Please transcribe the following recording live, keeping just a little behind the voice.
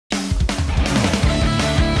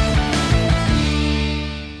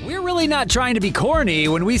totally not trying to be corny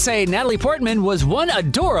when we say Natalie Portman was one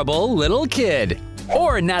adorable little kid.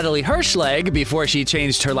 Or Natalie Hirschleg before she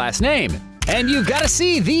changed her last name. And you've got to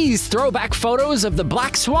see these throwback photos of the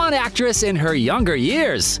Black Swan actress in her younger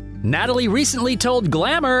years. Natalie recently told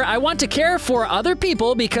Glamour, "I want to care for other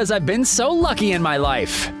people because I've been so lucky in my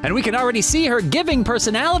life." And we can already see her giving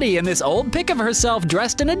personality in this old pic of herself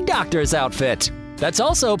dressed in a doctor's outfit. That's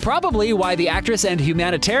also probably why the actress and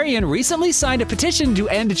humanitarian recently signed a petition to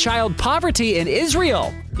end child poverty in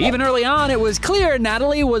Israel. Even early on, it was clear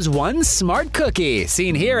Natalie was one smart cookie,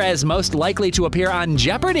 seen here as most likely to appear on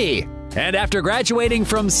Jeopardy! And after graduating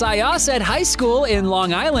from Syosset High School in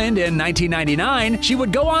Long Island in 1999, she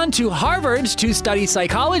would go on to Harvard to study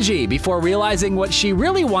psychology before realizing what she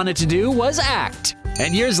really wanted to do was act.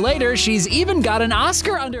 And years later, she's even got an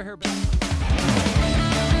Oscar under her belt.